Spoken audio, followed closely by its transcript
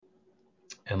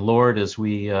And Lord, as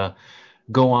we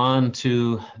go on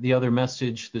to the other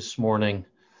message this morning,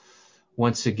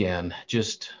 once again,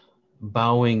 just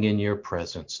bowing in your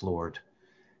presence, Lord.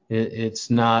 It's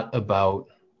not about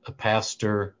a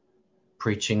pastor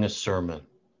preaching a sermon.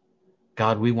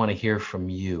 God, we want to hear from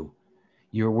you.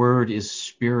 Your word is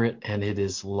spirit and it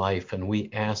is life, and we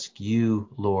ask you,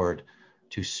 Lord,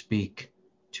 to speak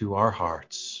to our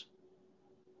hearts.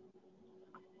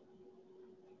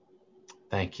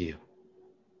 Thank you.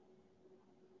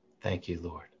 Thank you,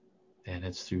 Lord. And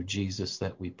it's through Jesus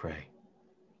that we pray.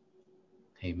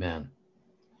 Amen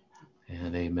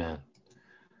and amen.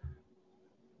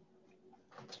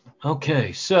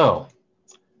 Okay, so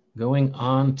going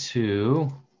on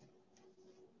to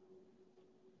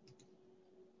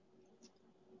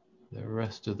the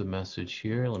rest of the message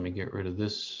here. Let me get rid of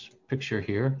this picture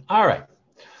here. All right.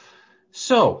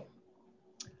 So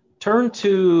turn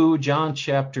to John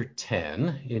chapter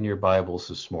 10 in your Bibles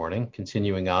this morning,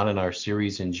 continuing on in our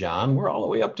series in John. We're all the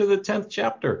way up to the 10th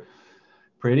chapter.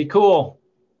 Pretty cool.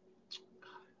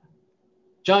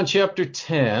 John chapter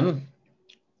 10,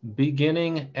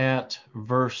 beginning at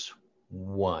verse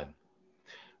 1,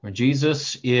 where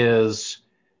Jesus is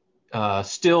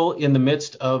still in the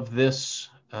midst of this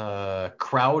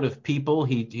crowd of people.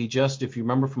 He just, if you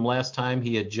remember from last time,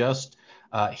 he had just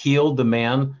healed the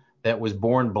man that was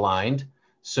born blind.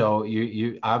 So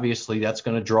you obviously that's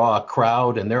going to draw a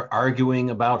crowd, and they're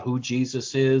arguing about who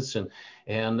Jesus is,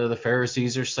 and the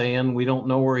Pharisees are saying, we don't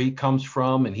know where he comes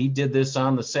from, and he did this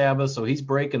on the Sabbath, so he's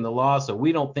breaking the law, so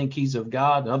we don't think he's of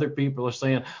God. And other people are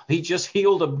saying, he just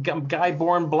healed a guy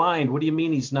born blind. What do you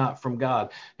mean he's not from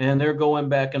God? And they're going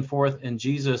back and forth, and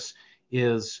Jesus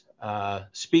is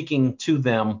speaking to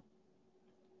them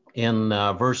in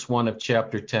verse 1 of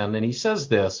chapter 10, and he says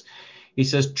this. He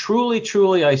says, truly,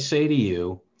 truly, I say to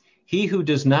you, he who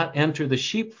does not enter the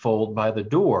sheepfold by the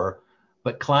door,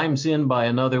 but climbs in by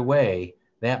another way,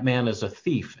 that man is a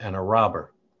thief and a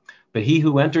robber. But he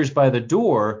who enters by the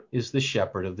door is the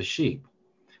shepherd of the sheep.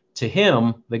 To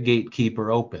him the gatekeeper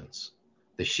opens.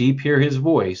 The sheep hear his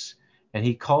voice, and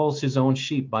he calls his own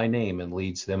sheep by name and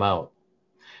leads them out.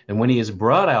 And when he has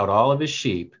brought out all of his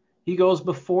sheep, he goes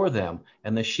before them,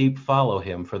 and the sheep follow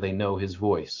him, for they know his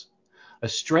voice. A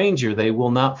stranger they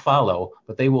will not follow,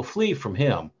 but they will flee from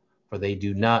him, for they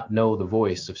do not know the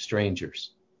voice of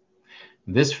strangers.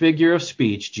 This figure of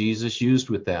speech Jesus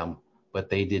used with them, but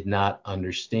they did not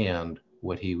understand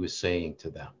what he was saying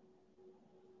to them.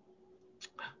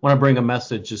 I want to bring a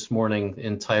message this morning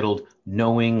entitled,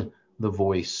 Knowing the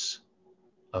Voice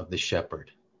of the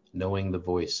Shepherd. Knowing the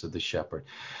voice of the shepherd.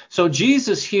 So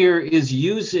Jesus here is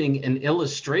using an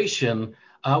illustration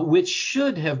which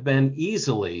should have been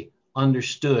easily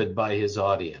understood by his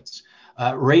audience.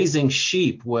 Raising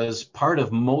sheep was part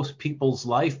of most people's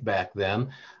life back then.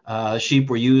 Sheep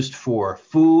were used for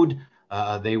food.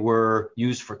 They were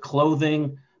used for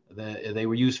clothing. They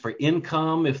were used for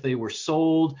income if they were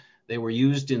sold. They were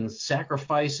used in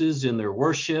sacrifices in their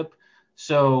worship.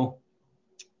 So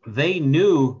they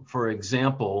knew, for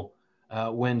example,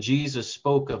 when Jesus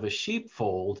spoke of a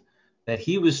sheepfold, that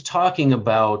he was talking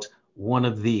about one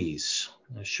of these.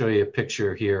 I'll show you a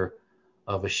picture here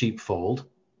of a sheepfold.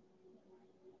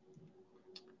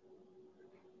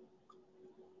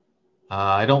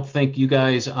 I don't think you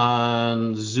guys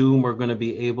on Zoom are going to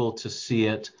be able to see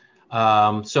it.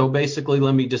 So basically,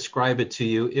 let me describe it to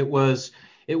you. It was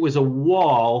a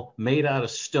wall made out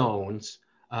of stones,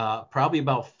 probably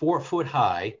about 4 foot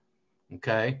high.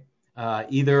 Okay,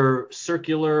 either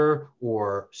circular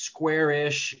or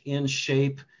squarish in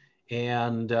shape,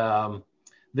 and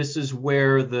this is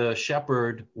where the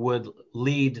shepherd would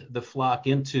lead the flock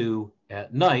into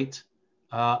at night.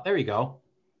 There you go.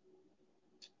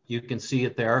 You can see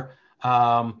it there.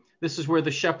 This is where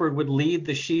the shepherd would lead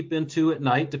the sheep into at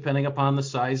night, depending upon the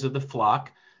size of the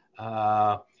flock.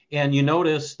 And you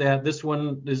notice that this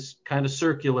one is kind of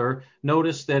circular.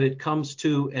 Notice that it comes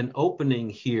to an opening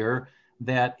here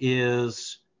that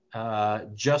is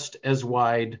just as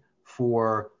wide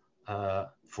for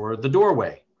the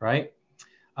doorway, right?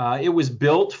 It was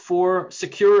built for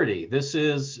security.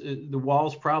 The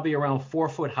wall's probably around 4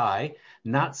 foot high,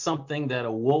 not something that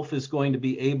a wolf is going to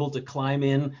be able to climb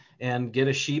in and get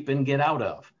a sheep and get out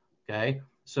of, okay?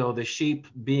 So the sheep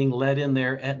being led in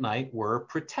there at night were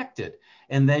protected.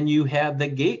 And then you had the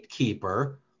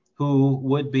gatekeeper who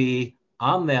would be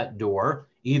on that door,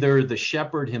 either the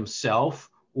shepherd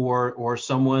himself or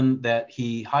someone that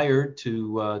he hired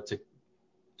to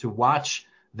watch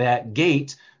that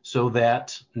gate so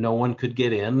that no one could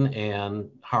get in and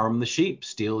harm the sheep,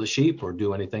 steal the sheep, or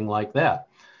do anything like that.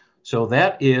 So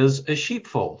that is a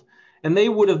sheepfold. And they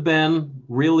would have been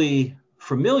really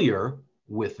familiar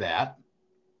with that.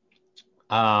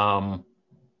 You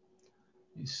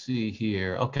see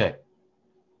here. Okay,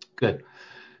 good.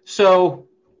 So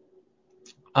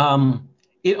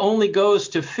it only goes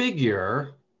to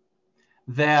figure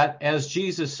that, as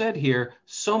Jesus said here,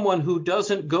 someone who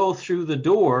doesn't go through the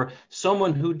door,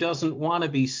 someone who doesn't want to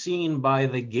be seen by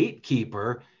the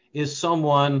gatekeeper, is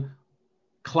someone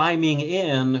climbing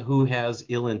in who has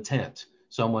ill intent,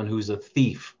 someone who's a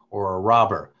thief or a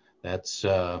robber that's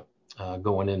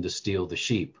going in to steal the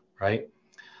sheep, right?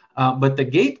 But the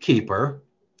gatekeeper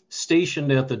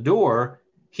stationed at the door,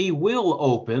 he will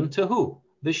open to who?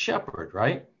 The shepherd,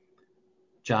 right?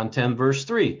 John 10, verse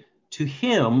 3. To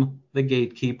him, the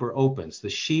gatekeeper opens. The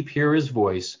sheep hear his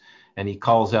voice, and he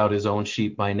calls out his own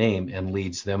sheep by name and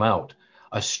leads them out.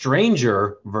 A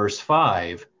stranger, verse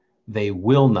 5, they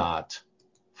will not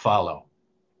follow.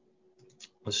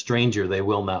 A stranger they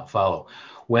will not follow.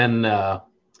 When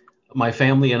my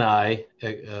family and I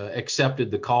accepted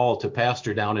the call to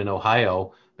pastor down in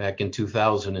Ohio back in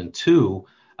 2002,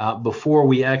 before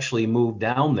we actually moved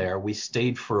down there, we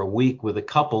stayed for a week with a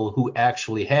couple who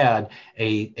actually had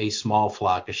a small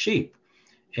flock of sheep.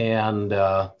 And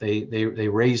they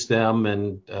raised them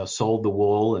and sold the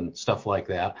wool and stuff like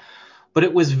that. But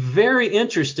it was very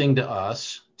interesting to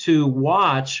us to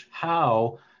watch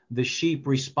how the sheep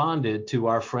responded to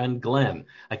our friend Glenn.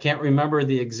 I can't remember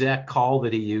the exact call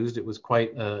that he used. It was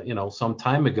quite, some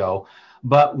time ago.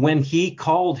 But when he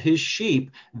called his sheep,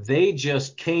 they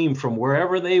just came from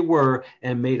wherever they were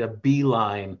and made a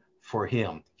beeline for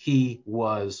him. He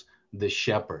was the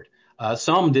shepherd.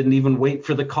 Some didn't even wait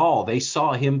for the call. They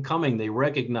saw him coming. They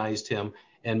recognized him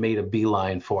and made a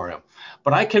beeline for him.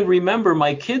 But I can remember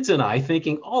my kids and I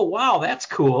thinking, oh, wow, that's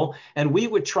cool. And we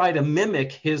would try to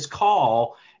mimic his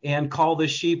call and call the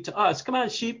sheep to us. Come on,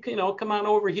 sheep, come on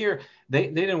over here. They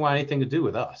didn't want anything to do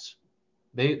with us.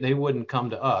 They wouldn't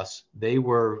come to us. They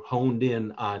were honed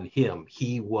in on him.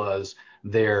 He was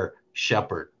their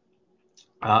shepherd.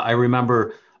 I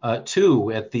remember,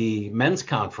 too, at the men's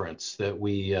conference that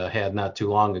we had not too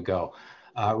long ago,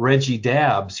 Reggie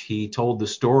Dabbs, he told the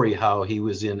story how he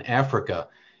was in Africa,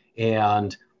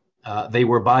 and they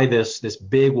were by this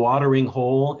big watering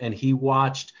hole, and he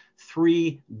watched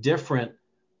 3 different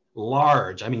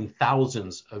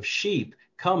thousands of sheep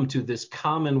come to this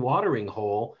common watering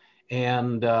hole.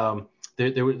 And there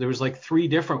was like 3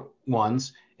 different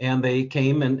ones, and they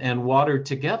came and watered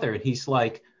together. And he's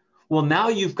like, well, now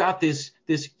you've got this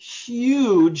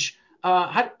huge,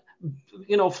 flock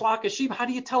of sheep. How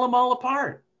do you tell them all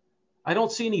apart? I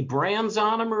don't see any brands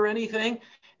on them or anything.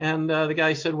 And the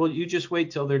guy said, well, you just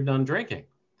wait till they're done drinking.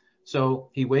 So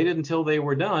he waited until they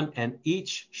were done, and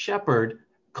each shepherd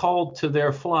called to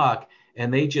their flock,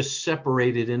 and they just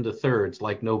separated into thirds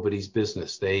like nobody's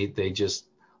business. They just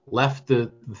left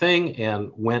the thing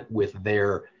and went with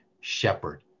their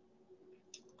shepherd.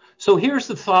 So here's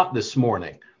the thought this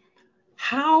morning.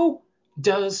 How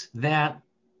does that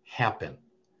happen?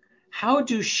 How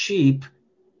do sheep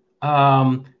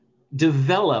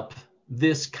develop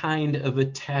this kind of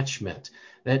attachment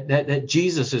that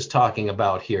Jesus is talking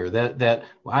about here, that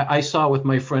I saw with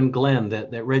my friend Glenn,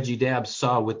 that Reggie Dabbs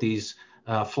saw with these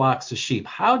flocks of sheep?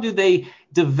 How do they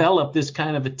develop this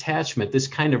kind of attachment, this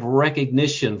kind of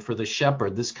recognition for the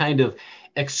shepherd, this kind of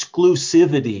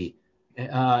exclusivity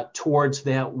towards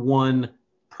that one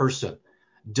person?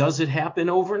 Does it happen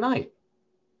overnight?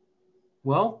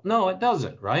 Well, no, it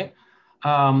doesn't, right?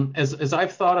 As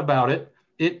I've thought about it,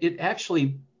 it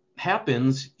actually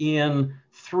happens in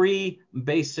 3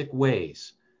 basic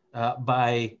ways.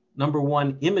 By number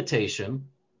 1, imitation,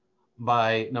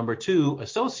 by number 2,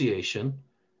 association,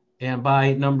 and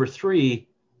by number 3,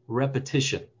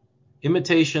 repetition.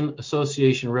 Imitation,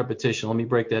 association, repetition. Let me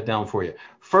break that down for you.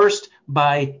 First,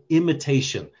 by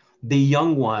imitation. The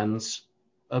young ones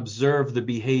observe the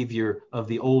behavior of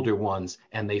the older ones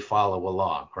and they follow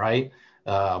along, right?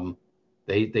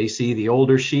 They see the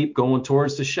older sheep going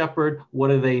towards the shepherd. What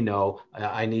do they know?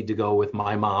 I need to go with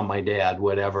my mom, my dad,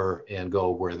 whatever, and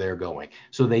go where they're going.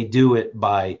 So they do it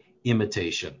by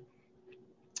imitation.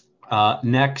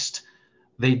 Next,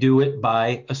 they do it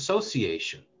by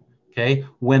association. Okay,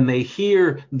 when they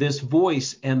hear this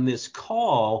voice and this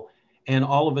call, and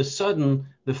all of a sudden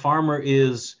the farmer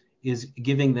is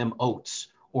giving them oats,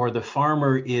 or the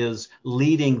farmer is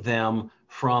leading them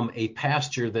from a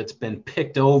pasture that's been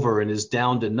picked over and is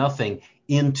down to nothing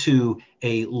into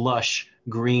a lush,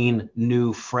 green,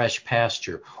 new, fresh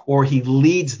pasture, or he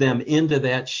leads them into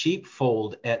that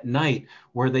sheepfold at night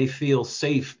where they feel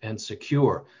safe and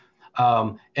secure.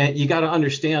 And you got to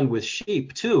understand with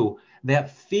sheep too,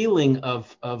 that feeling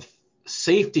of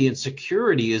safety and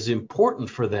security is important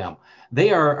for them.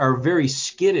 They are very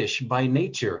skittish by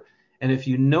nature. And if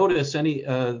you notice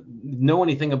know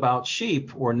anything about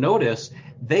sheep or notice,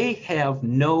 they have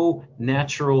no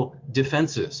natural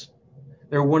defenses.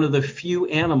 They're one of the few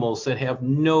animals that have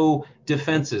no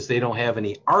defenses. They don't have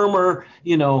any armor,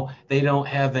 they don't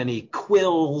have any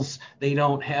quills, they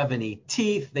don't have any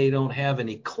teeth, they don't have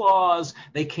any claws,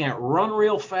 they can't run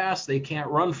real fast, they can't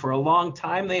run for a long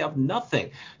time, they have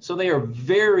nothing. So they are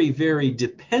very, very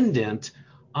dependent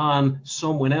on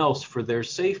someone else for their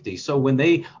safety. So when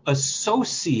they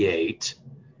associate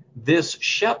this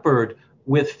shepherd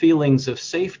with feelings of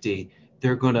safety,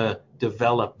 they're going to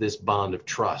develop this bond of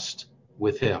trust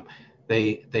with him.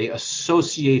 They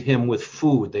associate him with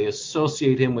food. They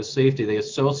associate him with safety. They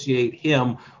associate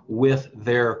him with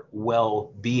their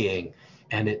well-being,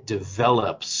 and it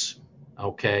develops,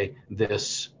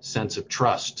 this sense of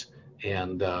trust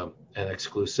and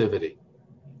exclusivity.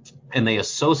 And they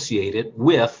associate it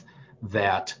with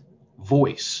that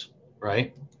voice,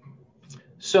 right?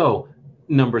 So,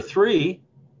 number 3,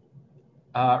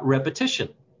 repetition.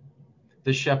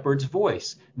 The shepherd's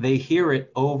voice. They hear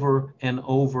it over and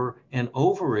over and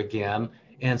over again,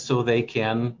 and so they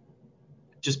can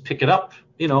just pick it up,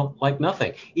 like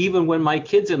nothing. Even when my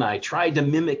kids and I tried to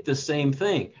mimic the same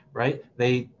thing, right?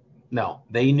 They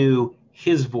knew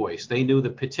his voice. They knew the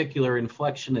particular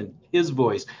inflection in his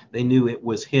voice. They knew it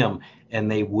was him, and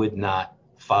they would not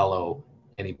follow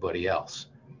anybody else.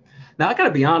 Now, I got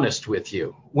to be honest with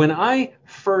you. When I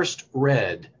first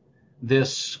read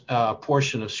this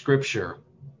portion of Scripture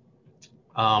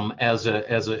as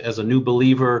a new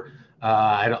believer,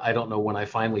 I don't know when I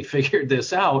finally figured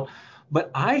this out, but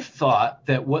I thought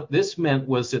that what this meant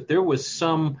was that there was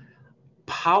some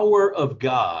power of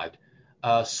God,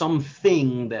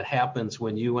 something that happens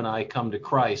when you and I come to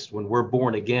Christ, when we're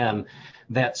born again,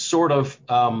 that sort of,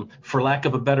 for lack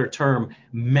of a better term,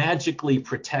 magically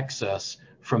protects us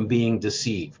from being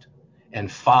deceived and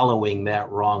following that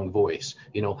wrong voice.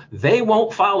 They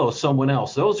won't follow someone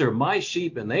else. Those are my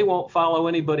sheep, and they won't follow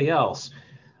anybody else.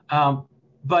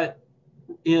 But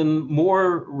in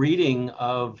more reading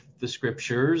of the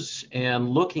Scriptures and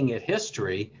looking at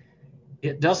history,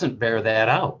 it doesn't bear that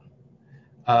out.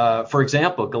 For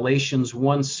example, Galatians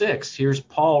 1:6, here's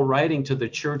Paul writing to the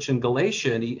church in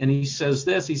Galatia, and he says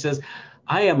this, he says,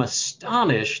 I am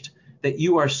astonished that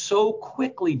you are so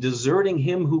quickly deserting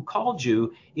him who called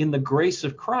you in the grace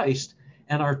of Christ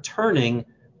and are turning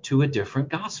to a different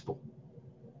gospel.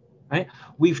 Right?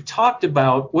 We've talked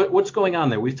about what's going on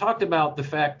there. We've talked about the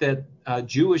fact that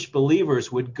Jewish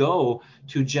believers would go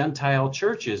to Gentile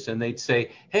churches and they'd say,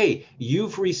 hey,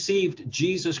 you've received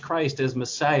Jesus Christ as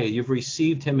Messiah. You've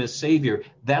received him as Savior.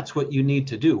 That's what you need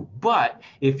to do. But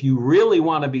if you really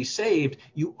want to be saved,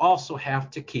 you also have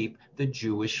to keep the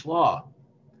Jewish law.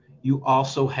 You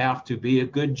also have to be a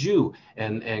good Jew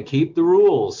and keep the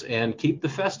rules and keep the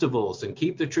festivals and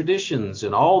keep the traditions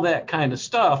and all that kind of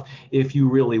stuff if you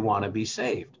really want to be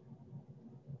saved.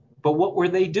 But what were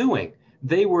they doing?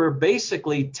 They were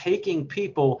basically taking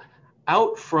people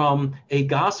out from a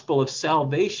gospel of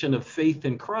salvation of faith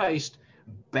in Christ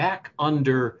back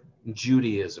under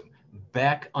Judaism,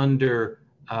 back under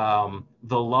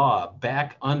the law,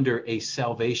 back under a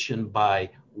salvation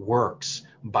by works,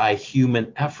 by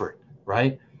human effort,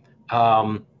 right?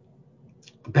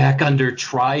 Back under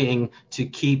trying to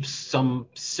keep some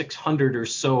 600 or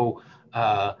so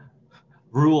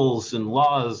rules and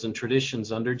laws and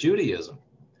traditions under Judaism.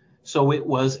 So it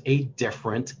was a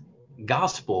different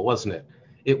gospel, wasn't it?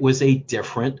 It was a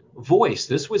different voice.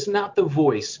 This was not the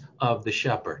voice of the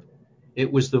shepherd.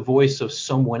 It was the voice of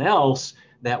someone else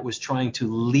that was trying to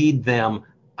lead them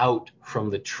out from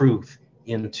the truth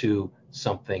into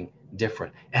something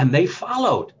different. And they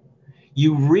followed.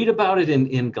 You read about it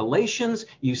in Galatians,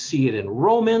 you see it in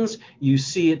Romans, you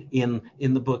see it in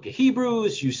the book of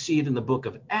Hebrews, you see it in the book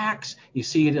of Acts, you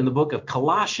see it in the book of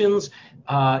Colossians.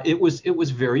 It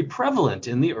was very prevalent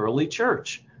in the early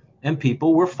church, and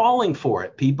people were falling for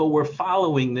it. People were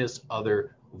following this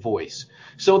other voice.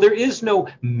 So there is no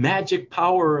magic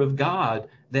power of God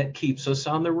that keeps us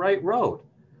on the right road.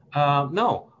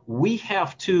 No, we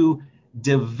have to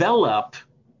develop,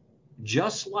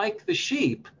 just like the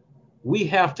sheep, we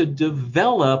have to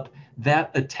develop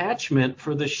that attachment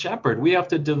for the shepherd. We have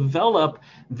to develop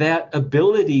that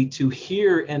ability to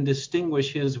hear and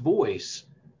distinguish his voice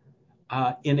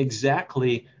in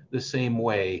exactly the same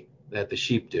way that the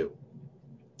sheep do.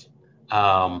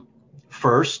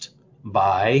 First,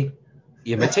 by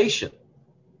imitation,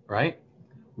 right?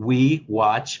 We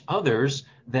watch others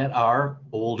that are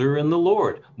older in the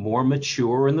Lord, more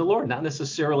mature in the Lord, not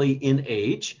necessarily in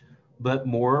age, but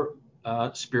more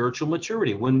spiritual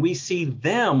maturity. When we see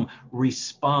them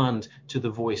respond to the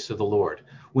voice of the Lord,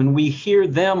 when we hear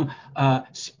them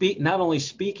speak, not only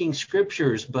speaking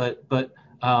scriptures, but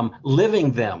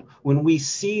living them, when we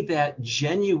see that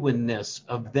genuineness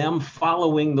of them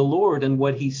following the Lord and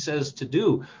what he says to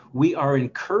do, we are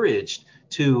encouraged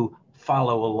to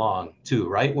follow along too,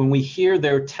 right? When we hear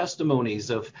their testimonies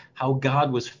of how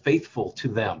God was faithful to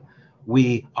them,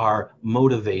 we are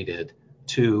motivated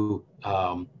to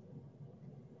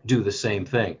do the same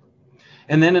thing.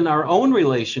 And then in our own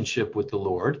relationship with the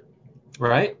Lord,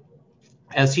 right,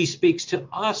 as he speaks to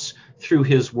us through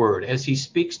his word, as he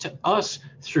speaks to us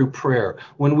through prayer,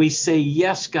 when we say,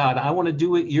 yes, God, I want to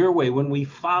do it your way, when we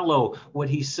follow what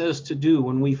he says to do,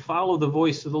 when we follow the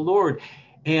voice of the Lord,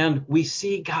 and we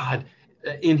see God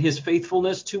in his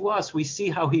faithfulness to us, we see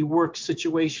how he works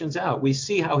situations out. We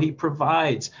see how he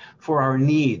provides for our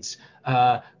needs.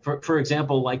 For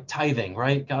example, like tithing,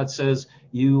 right? God says,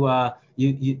 you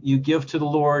give to the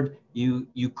Lord,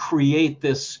 you create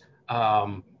this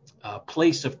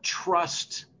place of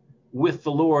trust with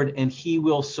the Lord, and he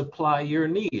will supply your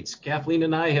needs. Kathleen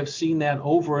and I have seen that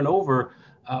over and over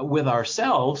with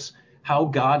ourselves, how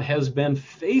God has been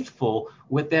faithful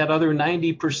with that other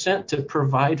 90% to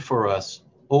provide for us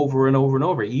over and over and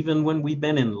over. Even when we've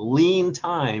been in lean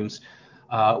times,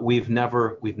 we've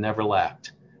never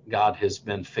lacked. God has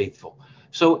been faithful.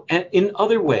 So in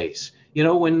other ways, you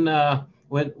know, when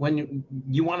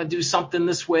you want to do something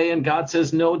this way and God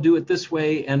says, no, do it this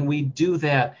way, and we do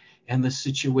that and the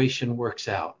situation works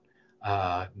out.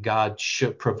 God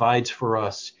provides for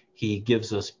us. He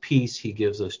gives us peace. He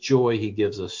gives us joy. He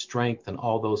gives us strength and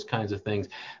all those kinds of things.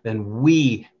 Then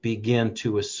we begin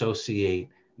to associate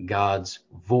God's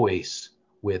voice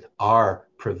with our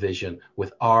provision,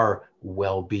 with our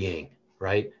well-being,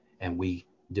 right? And we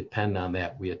depend on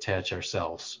that. We attach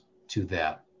ourselves to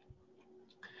that.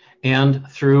 And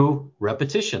through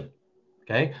repetition,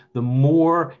 okay? The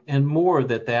more and more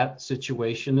that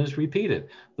situation is repeated,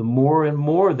 the more and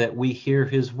more that we hear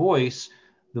his voice,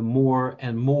 the more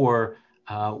and more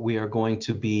we are going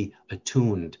to be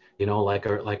attuned, you know, like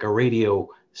a radio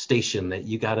station that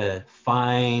you got to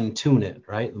fine tune it,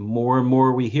 right? The more and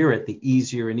more we hear it, the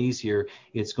easier and easier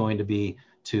it's going to be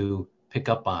to pick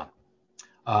up on.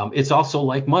 It's also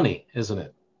like money, isn't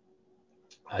it?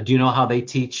 Do you know how they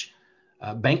teach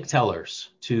bank tellers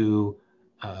to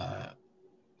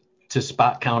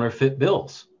spot counterfeit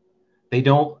bills? They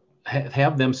don't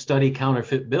have them study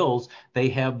counterfeit bills. They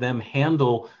have them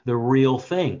handle the real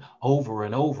thing over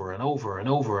and over and over and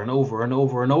over and over and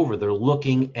over and over. They're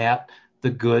looking at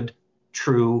the good,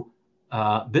 true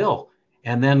bill.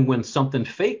 And then when something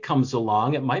fake comes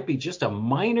along, it might be just a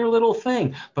minor little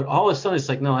thing, but all of a sudden it's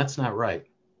like, no, that's not right.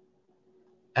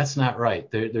 That's not right.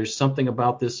 There's something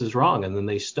about this is wrong. And then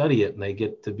they study it and they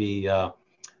get to be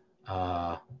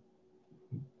to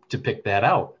pick that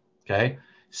out. Okay.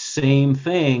 Same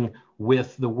thing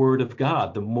with the Word of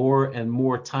God. The more and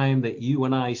more time that you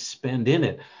and I spend in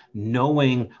it,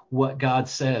 knowing what God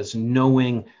says,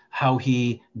 knowing how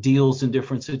he deals in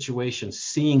different situations,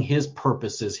 seeing his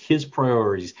purposes, his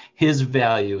priorities, his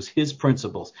values, his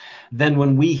principles, then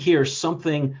when we hear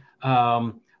something,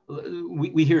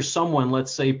 we hear someone,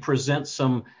 let's say, present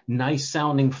some nice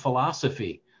sounding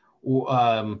philosophy,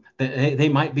 they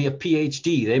might be a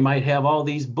PhD, they might have all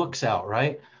these books out,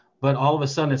 right? But all of a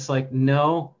sudden it's like,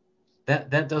 no,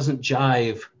 that doesn't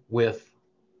jive with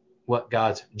what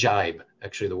God's jibe.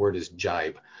 Actually, the word is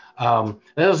jibe. That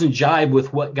doesn't jibe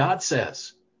with what God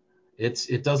says.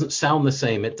 It doesn't sound the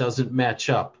same. It doesn't match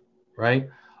up, right?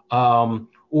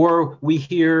 Or we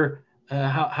hear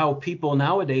how people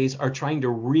nowadays are trying to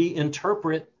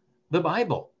reinterpret the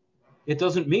Bible. It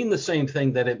doesn't mean the same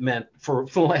thing that it meant for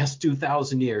the last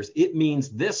 2,000 years. It means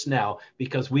this now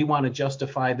because we want to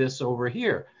justify this over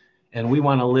here. And we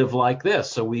want to live like this.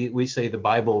 So we say the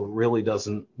Bible really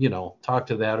doesn't, talk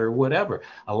to that or whatever.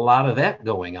 A lot of that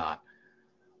going on.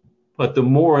 But the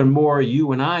more and more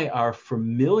you and I are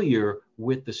familiar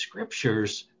with the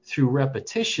scriptures through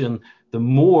repetition, the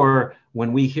more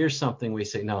when we hear something, we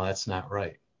say, no, that's not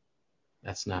right.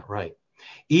 That's not right.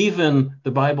 Even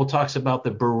the Bible talks about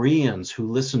the Bereans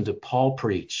who listened to Paul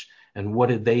preach. And what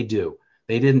did they do?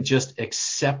 They didn't just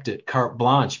accept it carte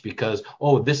blanche because,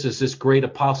 this is this great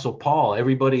apostle Paul.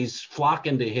 Everybody's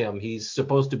flocking to him. He's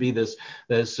supposed to be this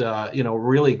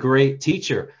really great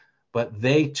teacher. But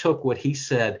they took what he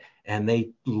said and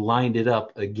they lined it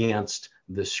up against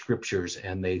the scriptures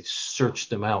and they searched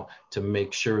them out to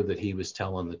make sure that he was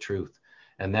telling the truth.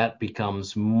 And that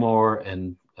becomes more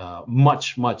and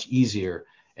much, much easier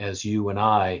as you and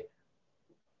I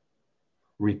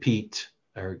repeat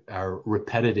are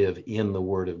repetitive in the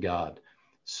Word of God.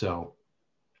 So,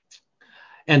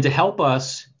 and to help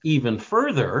us even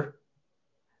further,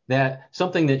 that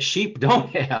something that sheep don't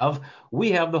have,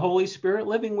 we have the Holy Spirit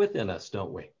living within us,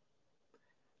 don't we?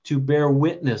 To bear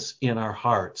witness in our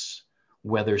hearts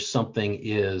whether something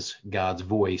is God's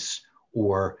voice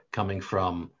or coming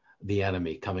from the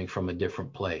enemy, coming from a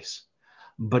different place.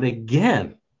 But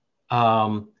again,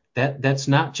 that's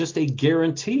not just a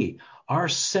guarantee. Our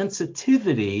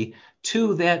sensitivity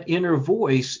to that inner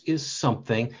voice is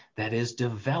something that is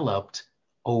developed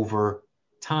over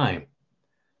time.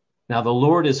 Now, the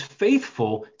Lord is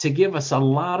faithful to give us a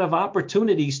lot of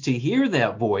opportunities to hear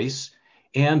that voice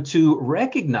and to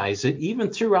recognize it even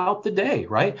throughout the day,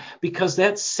 right? Because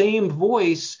that same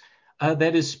voice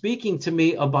that is speaking to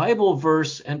me a Bible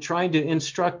verse and trying to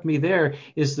instruct me there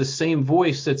is the same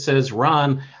voice that says,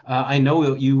 Ron, I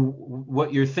know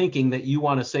what you're thinking that you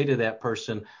want to say to that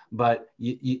person, but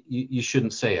you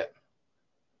shouldn't say it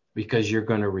because you're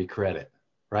going to regret it,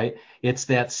 right? It's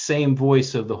that same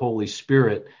voice of the Holy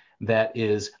Spirit that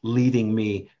is leading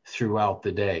me throughout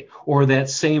the day. Or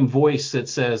that same voice that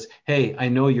says, hey, I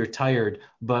know you're tired,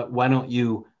 but why don't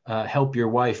you help your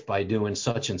wife by doing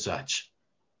such and such?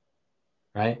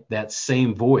 Right? That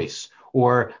same voice.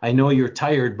 Or I know you're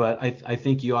tired, but I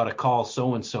think you ought to call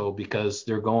so-and-so because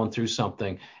they're going through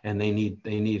something and they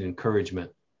need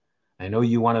encouragement. I know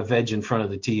you want to veg in front of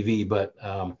the TV, but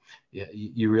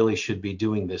you really should be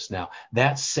doing this now.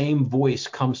 That same voice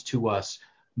comes to us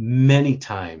many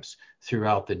times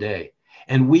throughout the day.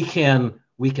 And we can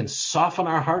soften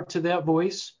our heart to that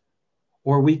voice,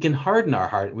 or we can harden our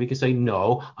heart. We can say,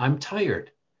 no, I'm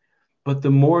tired. But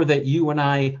the more that you and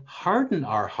I harden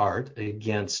our heart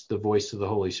against the voice of the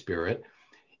Holy Spirit,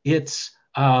 it's,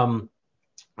 I don't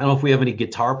know if we have any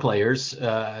guitar players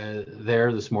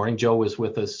there this morning. Joe was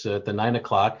with us at the 9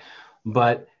 o'clock,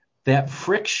 but that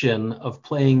friction of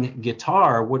playing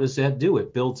guitar, what does that do?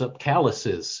 It builds up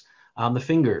calluses on the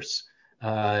fingers.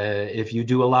 If you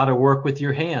do a lot of work with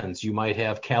your hands, you might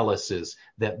have calluses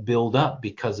that build up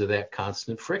because of that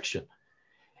constant friction.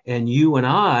 And you and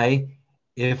I,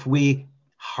 if we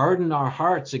harden our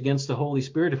hearts against the Holy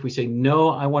Spirit, if we say, no,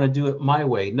 I want to do it my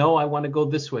way. No, I want to go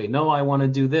this way. No, I want to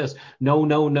do this.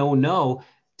 No,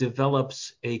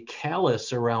 develops a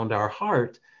callus around our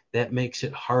heart that makes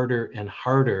it harder and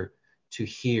harder to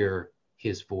hear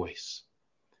his voice.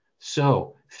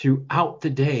 So throughout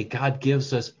the day, God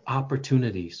gives us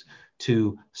opportunities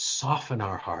to soften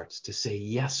our hearts, to say,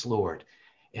 yes, Lord.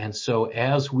 And so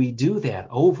as we do that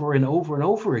over and over and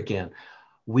over again,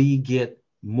 we get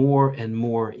more and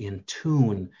more in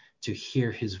tune to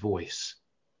hear his voice,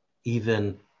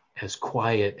 even as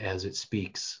quiet as it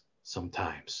speaks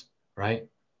sometimes, right?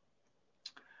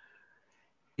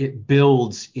 It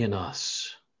builds in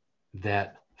us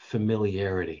that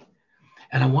familiarity.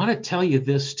 And I want to tell you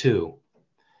this too,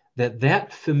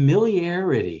 that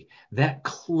familiarity, that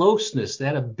closeness,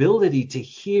 that ability to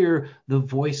hear the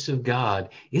voice of God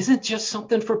isn't just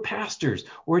something for pastors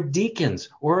or deacons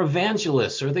or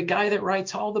evangelists or the guy that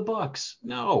writes all the books.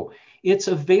 No, it's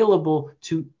available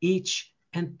to each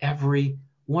and every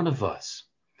one of us.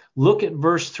 Look at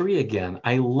verse 3 again.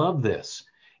 I love this.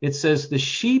 It says, the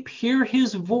sheep hear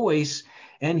his voice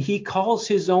and he calls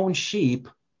his own sheep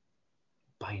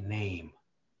by name.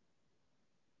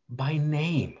 By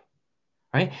name.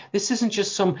 Right? This isn't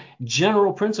just some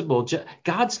general principle.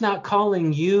 God's not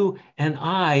calling you and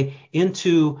I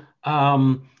into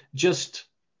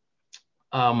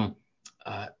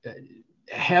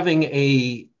having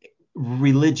a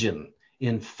religion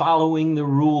in following the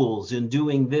rules, in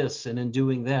doing this and in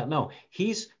doing that. No,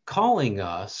 he's calling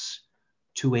us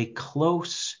to a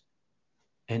close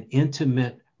and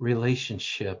intimate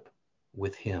relationship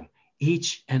with him,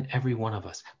 each and every one of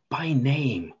us, by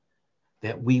name,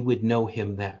 that we would know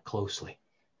him that closely.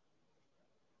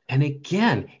 And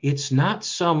again, it's not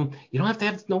you don't have to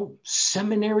have no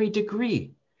seminary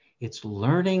degree. It's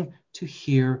learning to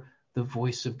hear the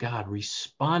voice of God,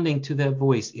 responding to that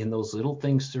voice in those little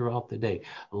things throughout the day,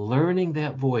 learning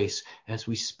that voice as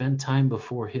we spend time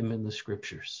before him in the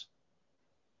scriptures.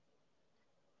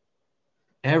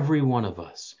 Every one of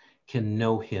us can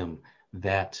know him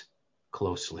that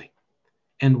closely.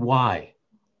 And why?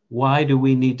 Why do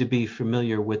we need to be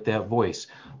familiar with that voice?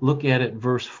 Look at it,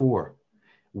 verse 4.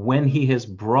 When he has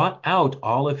brought out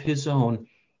all of his own,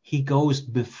 he goes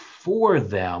before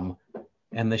them,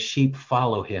 and the sheep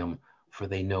follow him, for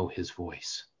they know his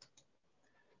voice.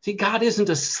 See, God isn't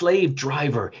a slave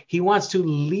driver. He wants to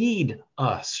lead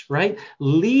us, right?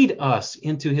 Lead us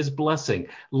into his blessing.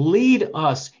 Lead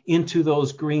us into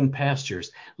those green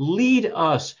pastures. Lead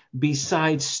us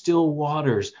beside still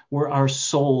waters where our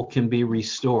soul can be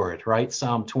restored, right?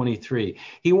 Psalm 23.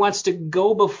 He wants to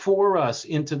go before us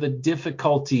into the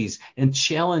difficulties and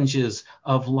challenges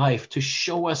of life to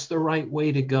show us the right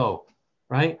way to go,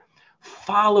 right?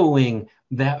 Following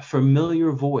that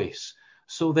familiar voice,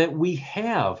 so that we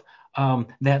have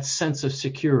that sense of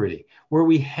security, where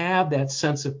we have that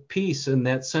sense of peace and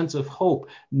that sense of hope,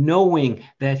 knowing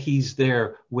that he's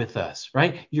there with us,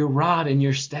 right? Your rod and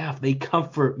your staff, they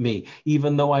comfort me,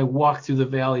 even though I walk through the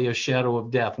valley of shadow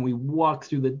of death. And we walk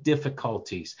through the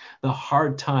difficulties, the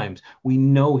hard times. We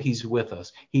know he's with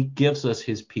us. He gives us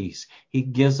his peace. He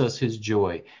gives us his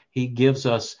joy. He gives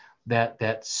us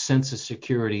that sense of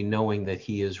security, knowing that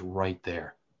he is right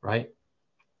there, right?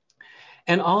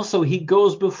 And also, he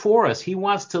goes before us. He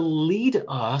wants to lead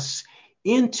us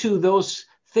into those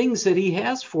things that he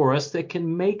has for us that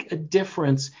can make a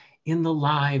difference in the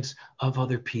lives of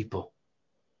other people.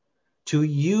 To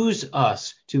use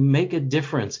us to make a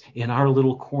difference in our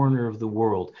little corner of the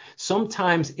world.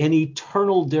 Sometimes an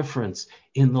eternal difference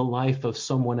in the life of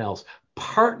someone else.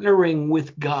 Partnering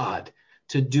with God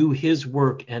to do his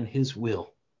work and his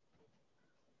will.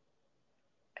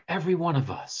 Every one of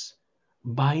us.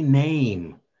 By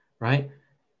name, right?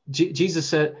 Jesus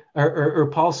said, or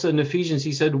Paul said in Ephesians,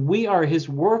 he said, we are his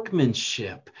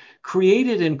workmanship,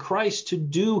 created in Christ to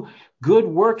do good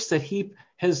works that he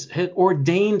had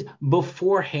ordained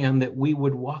beforehand that we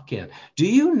would walk in. Do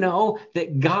you know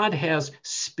that God has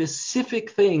specific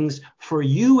things for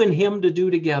you and him to do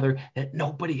together that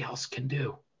nobody else can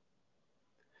do?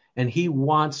 And he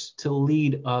wants to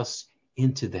lead us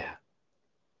into that.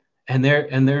 And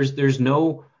there's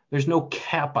no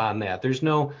cap on that. There's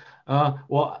no,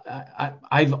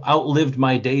 I've outlived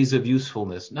my days of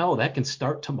usefulness. No, that can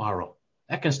start tomorrow.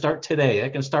 That can start today.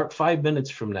 That can start 5 minutes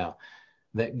from now.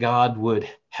 That God would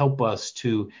help us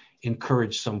to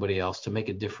encourage somebody else, to make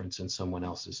a difference in someone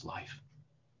else's life.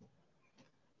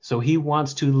 So he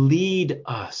wants to lead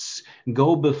us,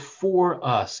 go before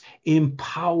us,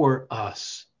 empower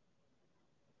us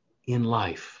in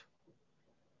life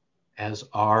as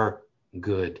our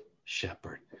good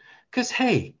shepherd. Because,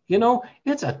 hey,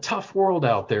 it's a tough world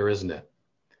out there, isn't it?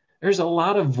 There's a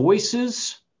lot of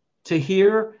voices to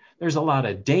hear. There's a lot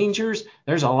of dangers.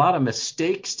 There's a lot of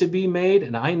mistakes to be made.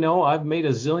 And I know I've made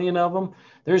a zillion of them.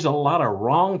 There's a lot of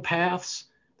wrong paths.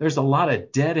 There's a lot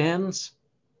of dead ends.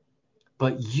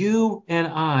 But you and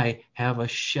I have a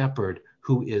shepherd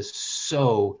who is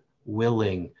so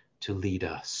willing to lead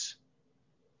us.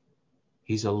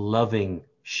 He's a loving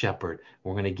shepherd.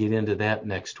 We're going to get into that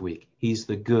next week. He's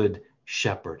the good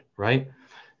shepherd, right?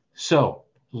 So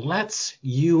let's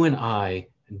you and I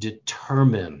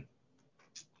determine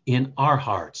in our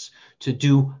hearts to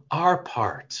do our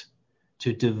part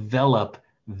to develop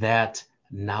that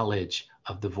knowledge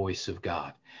of the voice of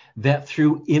God. That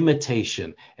through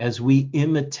imitation, as we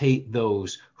imitate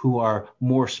those who are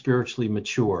more spiritually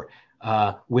mature,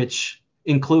 which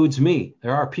includes me.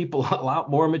 There are people a lot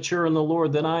more mature in the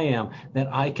Lord than I am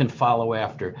that I can follow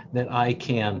after, that I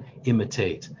can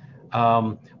imitate.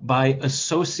 By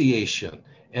association,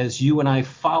 as you and I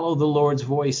follow the Lord's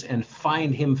voice and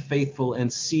find him faithful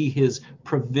and see his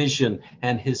provision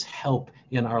and his help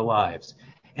in our lives.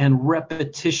 And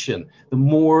repetition, the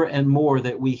more and more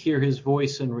that we hear his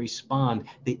voice and respond,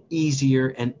 the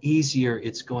easier and easier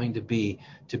it's going to be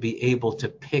able to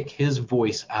pick his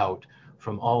voice out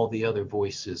from all the other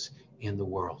voices in the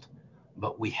world.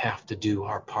 But we have to do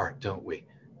our part, don't we?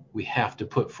 We have to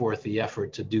put forth the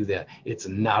effort to do that. It's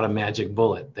not a magic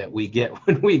bullet that we get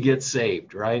when we get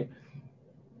saved, right?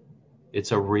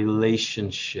 It's a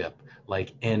relationship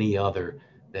like any other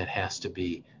that has to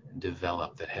be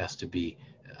developed, that has to be,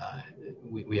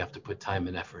 we have to put time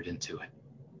and effort into it.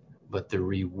 But the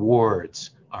rewards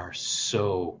are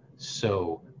so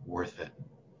worth it.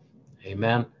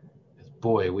 Amen?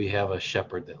 Boy, we have a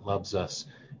shepherd that loves us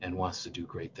and wants to do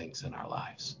great things in our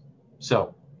lives.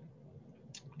 So,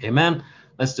 amen.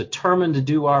 Let's determine to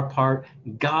do our part.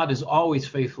 God is always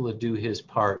faithful to do his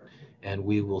part, and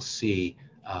we will see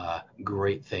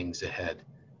great things ahead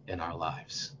in our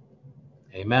lives.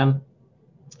 Amen.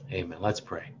 Amen. Let's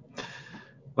pray.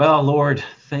 Well, Lord,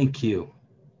 thank you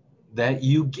that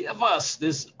you give us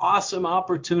this awesome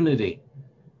opportunity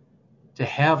to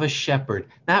have a shepherd,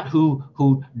 not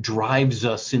who drives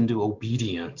us into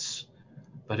obedience,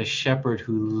 but a shepherd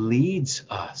who leads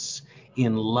us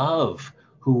in love,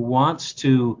 who wants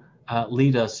to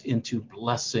lead us into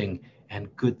blessing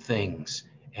and good things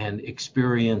and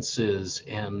experiences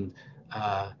and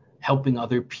helping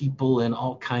other people and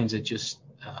all kinds of just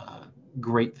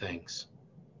great things.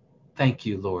 Thank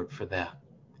you, Lord, for that.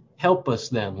 Help us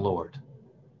then, Lord,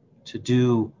 to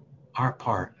do our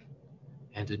part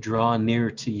and to draw near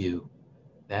to you,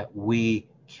 that we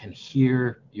can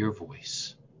hear your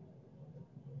voice,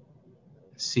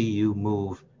 see you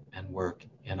move and work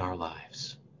in our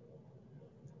lives.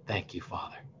 Thank you,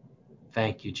 Father.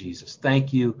 Thank you, Jesus.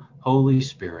 Thank you, Holy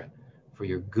Spirit, for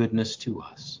your goodness to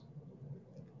us.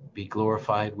 Be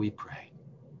glorified, we pray.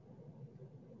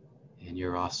 In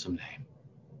your awesome name.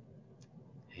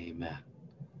 Amen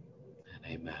and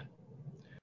amen.